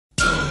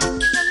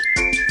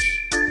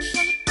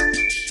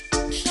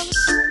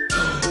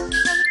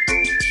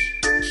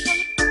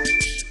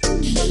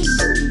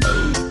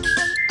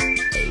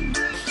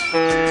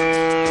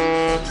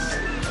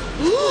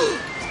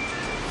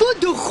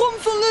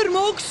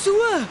so.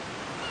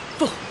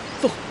 Wag,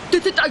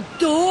 dit het uit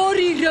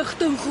daardie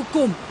rigting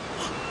gekom.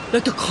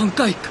 Laat ek gaan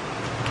kyk.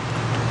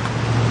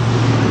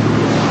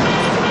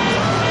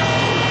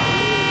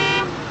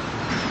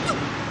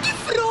 Die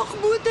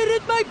vragmotor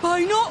het my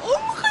byna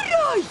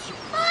omgery.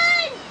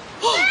 Poen!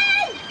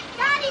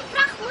 Daardie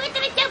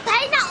vragmotor het jou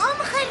byna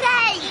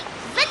omgery.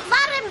 Wit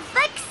warm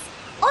wiks.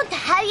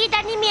 Onthou jy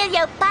dan nie meer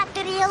jou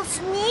padreëls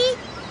nie?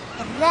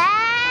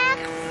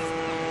 Regs,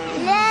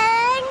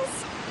 links,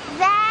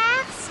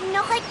 regs,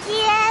 nog 'n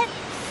keer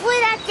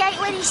voordat jy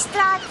oor die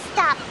straat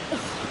stap.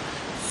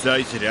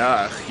 Sy's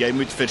reg, jy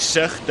moet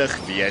versigtig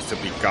wees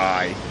op die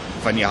kaai.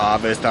 Van die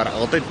hawe is daar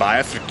altyd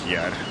baie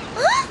verkeer.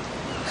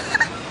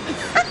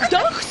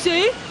 Dag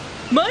sê,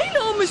 my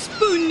naam is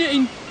Poen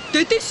en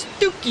dit is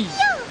Toekie.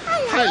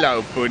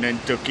 Hallo Poen en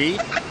Toekie.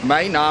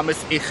 My naam is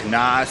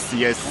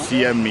Ignatius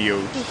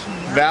Seemiel.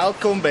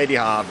 Welkom by die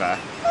hawe.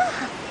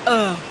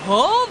 'n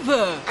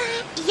Hawe.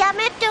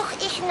 Jammer tog,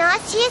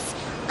 Ignatius.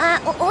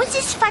 Ons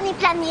is van die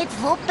planeet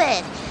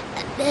Wopper.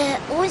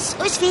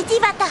 Ons weet nie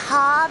wat 'n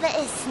hawe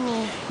is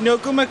nie. Nou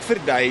kom ek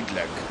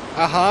verduidelik.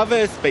 'n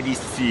Hawe is by die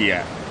see.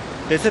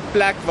 Dis 'n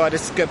plek waar 'n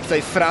skip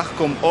sy vrag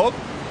kom op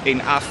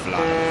en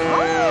aflaai.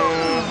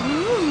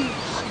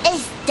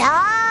 Is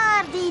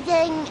daardie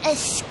ding 'n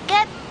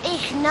skip,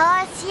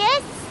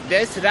 Ignatius?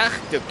 Dis reg,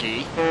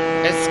 Toekie.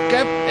 'n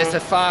Skip is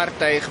 'n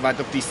vaartuig wat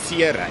op die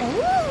see ry.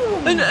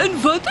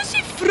 En wat is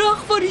die vrag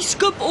wat die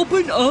skip op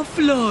en af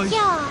laai?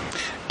 Ja.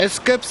 'n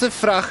Skip se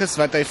vrag is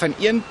wat hy van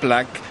een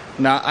plek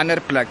na 'n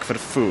ander plek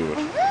vervoer.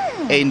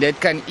 En dit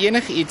kan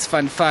enigiets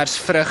van vars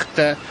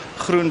vrugte,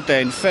 groente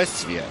en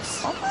vis wees.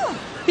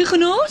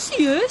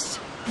 Ignatius,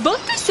 wat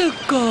is 'n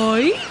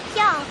kaai?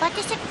 Ja, wat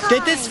is 'n kaai?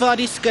 Dit is waar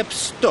die skip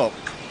stop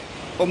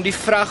om die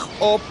vrag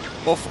op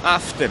of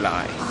af te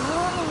laai.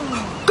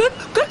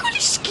 Kyk al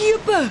die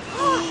skepe.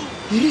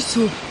 Hier is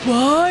so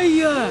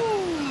baie.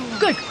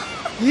 Kyk,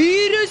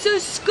 hier is 'n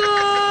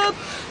skip.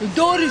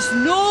 Daar is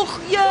nog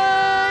een.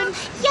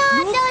 Ja,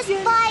 Nog daar's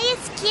een. baie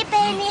skepe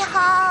in die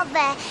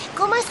hawe.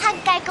 Kom ons gaan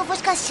kyk of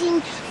ons kan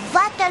sien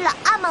wat hulle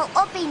almal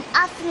op en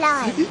af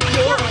laai.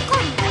 Ja,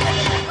 kom.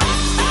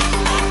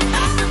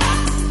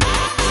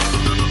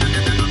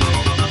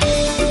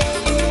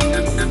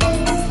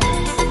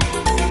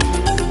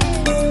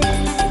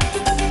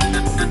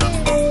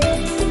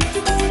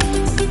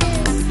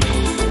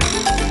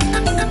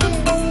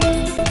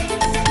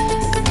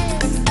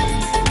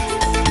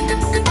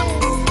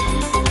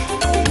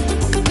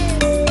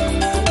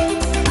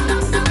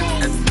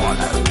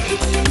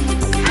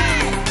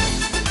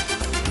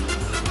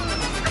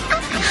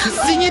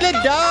 Sien julle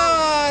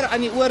daar?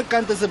 Aan die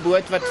oorkant is 'n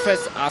boot wat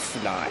vis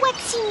aflaai. Wat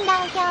sien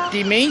nou ja?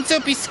 Die mense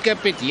op die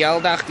skip het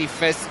heeldag die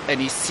vis in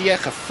die see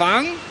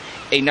gevang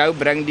en nou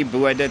bring die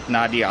boot dit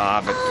na die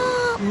hawe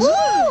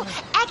toe.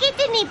 Ek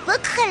het in die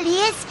boek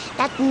gelees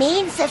dat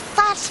mense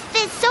vars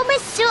vis sommer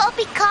so op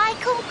die kaai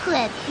kom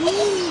koop.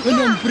 En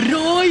dan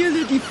braai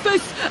hulle die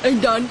vis en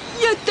dan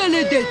eet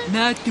hulle dit,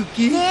 né,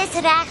 Toekie?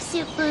 Dis reg,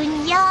 so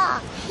Poen, ja.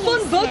 Van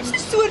watter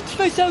soort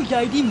vis hou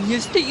jy die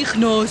meeste,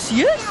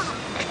 Ignatius?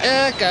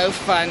 Ek hou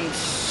van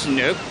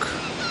snoek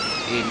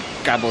en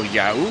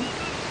kabeljou,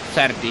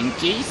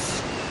 sardientjies,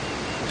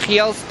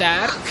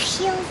 geelster.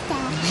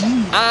 Geelster.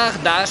 Ag,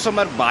 daar's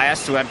sommer baie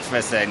soort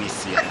visse in die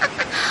see.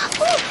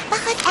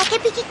 Wag, ek het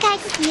 'n bietjie kyk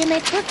op hier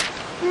my boek.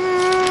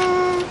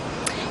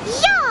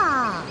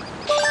 Ja.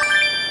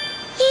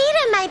 Hier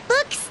in my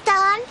boek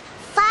staan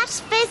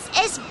vars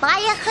vis is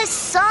baie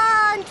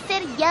gesond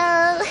vir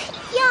jou.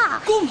 Ja.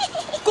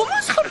 Kom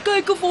ons gaan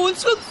kyk of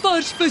ons ook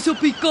vars vis op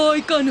die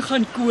kaai kan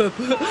gaan koop.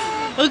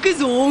 Ek is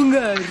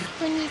honger.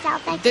 Poen is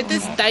altyd. Dit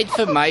is tyd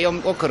vir my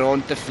om ook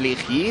rond te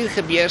vlieg. Hier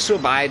gebeur so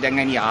baie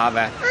dinge in die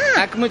hawe.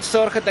 Ek moet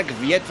sorg dat ek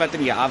weet wat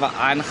in die hawe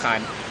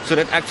aangaan,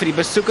 sodat ek vir die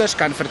besoekers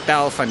kan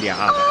vertel van die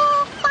hawe.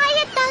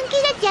 Baie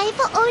dankie dat jy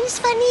vir ons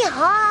van die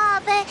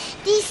hawe,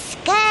 die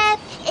skip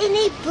en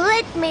die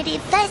boot met die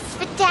vis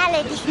vertel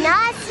het,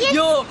 Ignatius.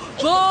 Ja,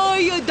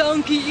 baie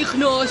dankie,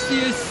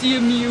 Ignatius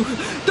Seemiel.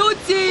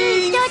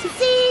 Totsiens.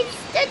 Totsiens.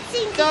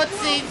 Totsiens.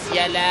 Totsiens,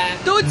 julle.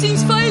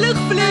 Totsiens, veilig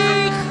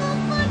vlieg.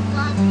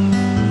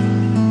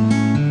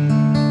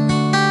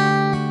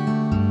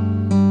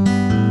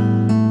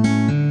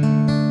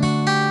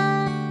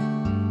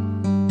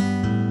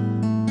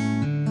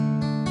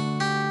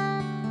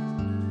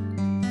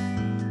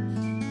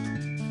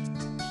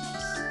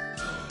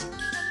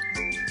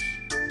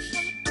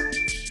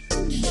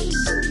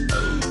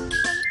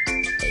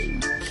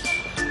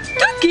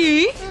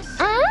 Toekie,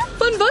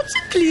 van watse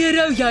kleur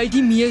hou jy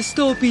die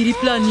meeste op hierdie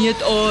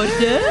planeet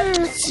Aarde?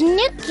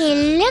 Snukkie,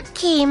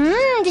 lukkie,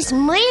 dis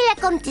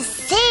moeilik om te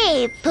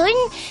sê,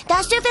 Poen.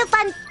 Daar's soveel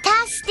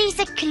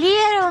fantastiese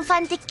kleure om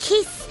van te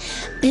kies.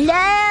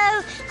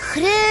 Blou,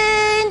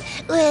 groen,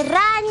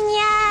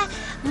 oranje,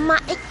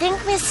 maar ek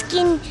dink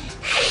miskien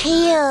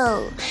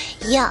geel.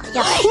 Ja.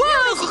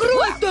 Wow,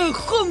 grote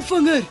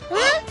gomvinger.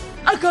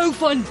 Ek hou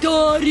van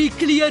daardie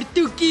kleur,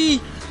 Toekie.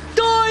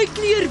 Daai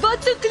kleur,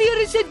 watse kleur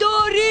is dit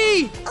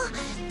daardie?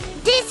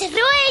 Dis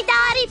rooi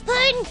daardie,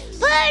 Poen.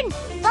 Poen,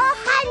 waar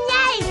gaan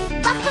jy?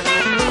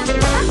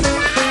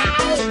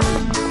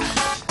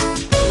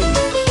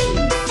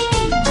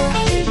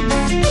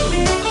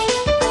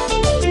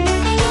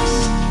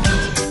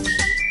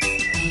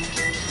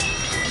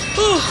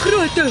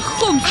 'n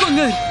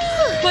gomvinger.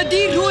 Maar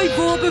die rooi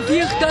bal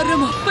beweeg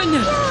darm af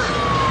binne.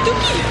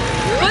 Toekie,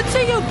 wat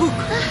sê jou boek?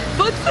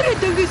 Wat vir 'n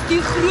ding is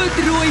die groot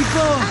rooi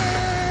bal?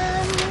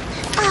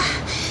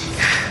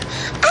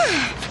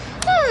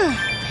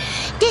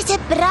 Dis 'n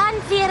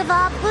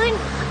brandweerwapen.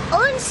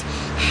 Ons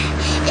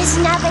is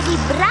nou by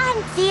die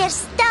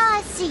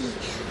brandweerstasie.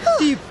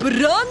 Die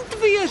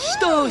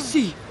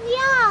brandweerstasie.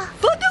 Ja.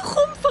 Wat 'n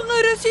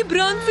gomvinger is die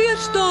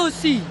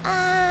brandweerstasie?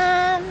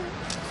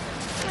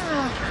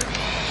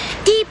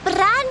 Die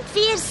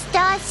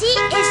brandweerstasie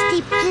is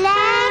die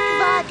plek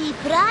waar die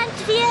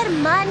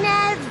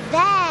brandweermanne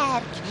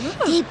werk.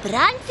 Die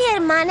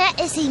brandweermanne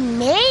is die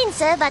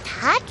mense wat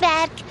hard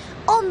werk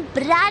om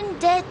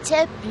brande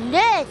te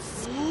blus.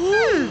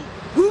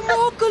 Hoe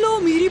maak hulle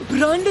om hierdie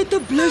brande te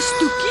blus,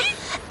 Toekie?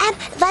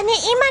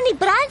 Wanneer iemand die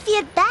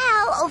brandweer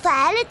bel of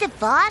hulle te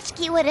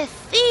waarsku oor 'n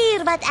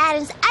vuur wat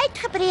ergens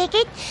uitgebreek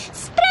het,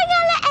 spring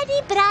hulle in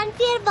die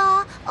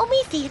brandweerwa om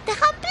die vuur te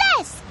gaan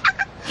blus.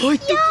 Hoi,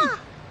 Toekie.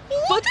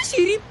 Wat is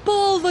hierdie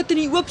paal wat in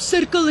die oop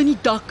sirkel in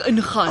die dak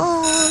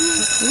ingaan?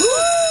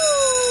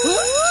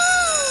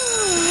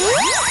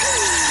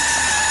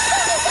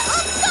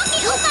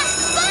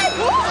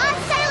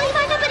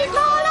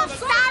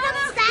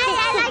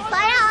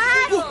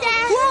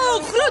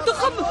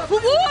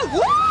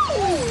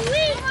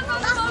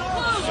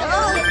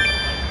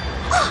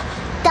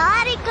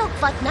 Daardie klok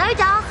wat nou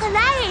daar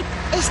gelei het,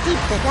 is die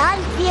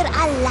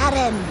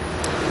brandweeralarm.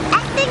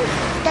 Ek dink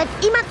dat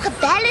iemand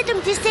gebel het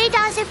om te sê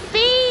daar's 'n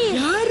vuur.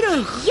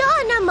 Jarig. Ja,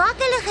 nou maak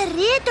hulle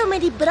gereed om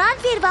met die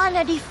brandweerwa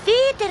na die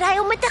vuur te ry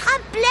om dit te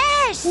gaan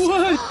blus.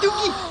 Wow,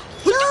 Toekie.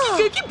 Toekie,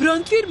 kyk die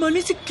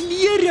brandweerman se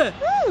klere.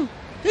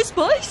 Dis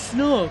baie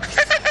snaaks.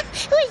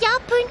 O ja,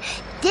 Poen,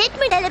 dit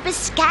moet hulle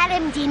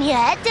beskerm teen die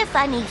hitte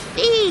van die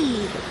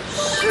vuur.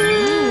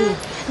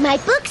 My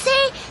boek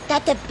sê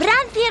dat 'n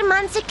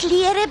brandweerman se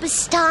klere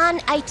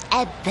bestaan uit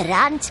 'n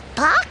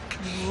brandpak,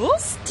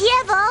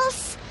 stewels,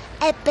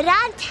 'n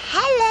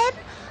brandhelm,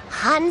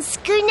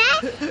 handskoene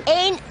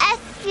en 'n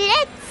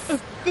flits.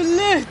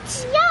 Flits.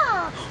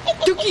 Ja.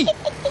 Toekie,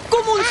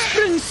 kom ons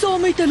spring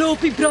saam met hulle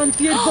op die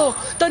brandweerwa.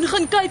 Dan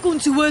gaan kyk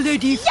ons hoe hulle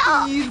die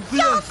vuur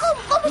blus. Ja, kom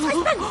ons gaan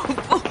spring.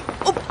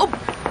 Op.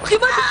 Gee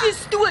maar 'n bietjie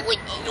stoot.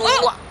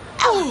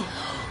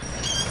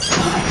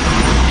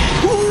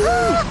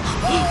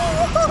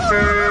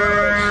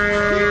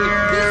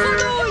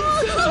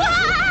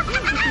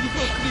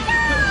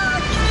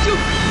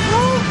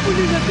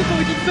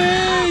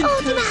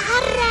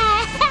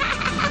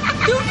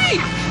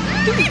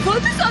 Toekie,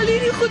 wat is al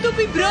hierdie goed op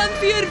die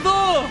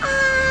brandweerwa?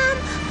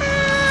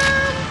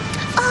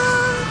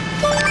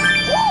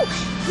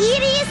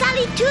 Hierdie is al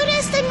die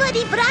toerusting wat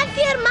die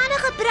brandweermanne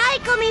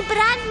gebruik om die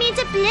brand mee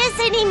te blus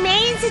en die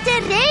mense te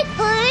red,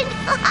 Poen.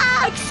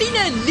 Ek sien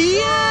 'n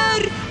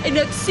leer en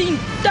ek sien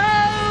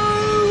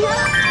tou.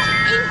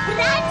 En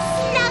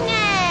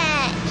brandslange.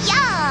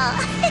 Ja.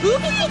 Hoe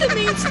weet 'n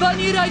mens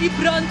wanneer hy die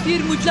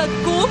brandweer moet laat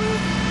kom?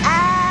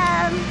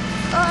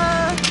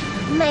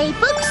 My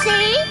boek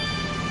sê,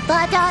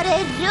 waar daar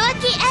 'n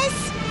rookie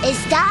is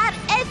daar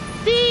 'n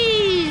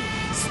vuur.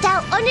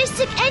 Stel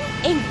ondersoek in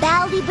en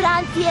bel die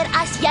brandweer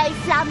as jy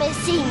vlamme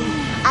sien.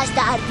 As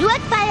daar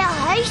rook by 'n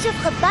huis of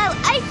gebou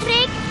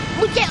uittrek,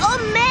 moet jy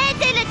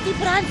onmiddellik die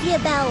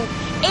brandweer bel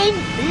en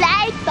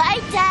bly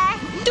buite.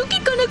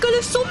 Toekie, kan ek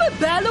hulle sommer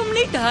bel om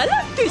net hallo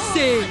te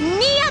sê?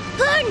 Nee,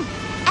 Poen.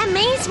 'n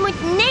Mens moet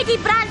net die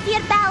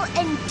brandweer bel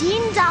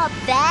indien daar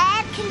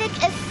werklik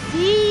 'n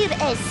vuur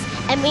is.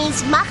 'n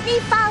Mens mag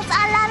nie vals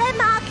alarm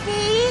maak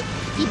nie.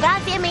 Die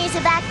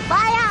brandweermense werk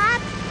baie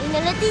hard en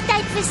hulle het nie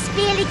tyd vir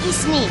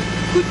speletjies nie.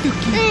 Goed,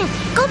 Toekie.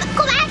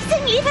 Kom ek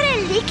sing liewer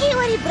 'n liedjie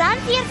oor die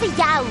brandweer vir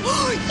jou.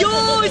 Ja,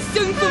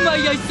 sing vir my,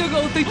 jy sing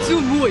altyd so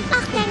mooi.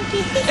 Ag,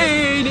 dankie.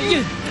 En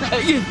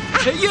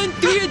 1,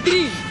 2,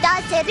 3.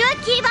 Daar's 'n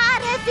rookie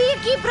waar 'n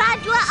vuurtjie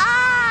brand o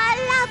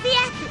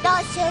alweer.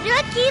 Daar's 'n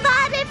rookie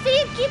waar 'n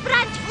vuurtjie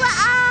brand o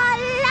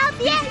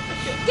alweer.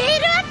 Die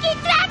rookie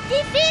trek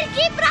die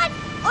vuurtjie brand.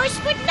 Ons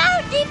moet nou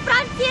die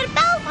brandweer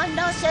bel, want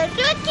daar's 'n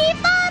rookie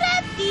waar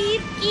 'n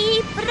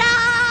vuurtjie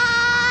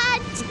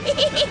brand.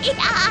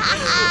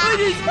 Dit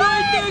is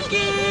mooi,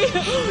 Toekie.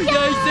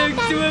 Jy sing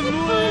so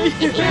mooi.